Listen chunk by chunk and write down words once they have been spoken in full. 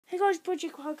guys,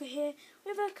 Project Hugger here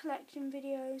with a collection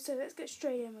video. So let's get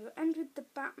straight in. We'll end with the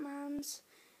Batmans.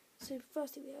 So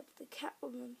firstly we have the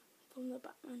Catwoman from the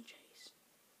Batman chase.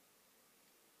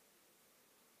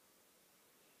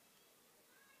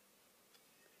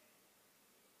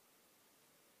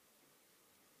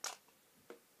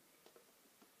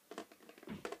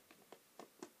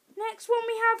 Next one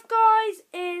we have, guys,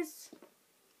 is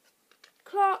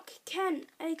Clark Kent,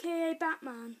 aka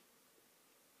Batman.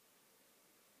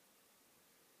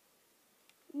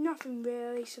 Nothing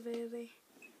really severely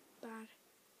bad.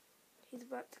 He's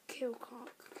about to kill Clark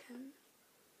Kent.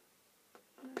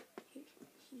 No,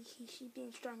 he's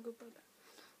being strangled by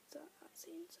that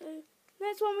scene. So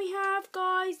next one we have,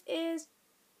 guys, is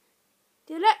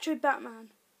the Electro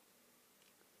Batman.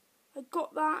 I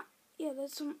got that. Yeah,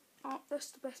 there's some. Oh,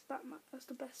 that's the best Batman. That's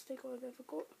the best figure I've ever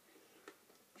got.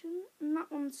 And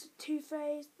that one's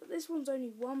two-faced, but this one's only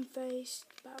one-faced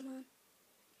Batman.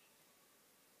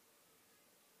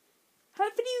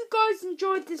 Hopefully you guys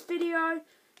enjoyed this video.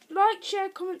 Like, share,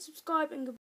 comment, subscribe, and goodbye.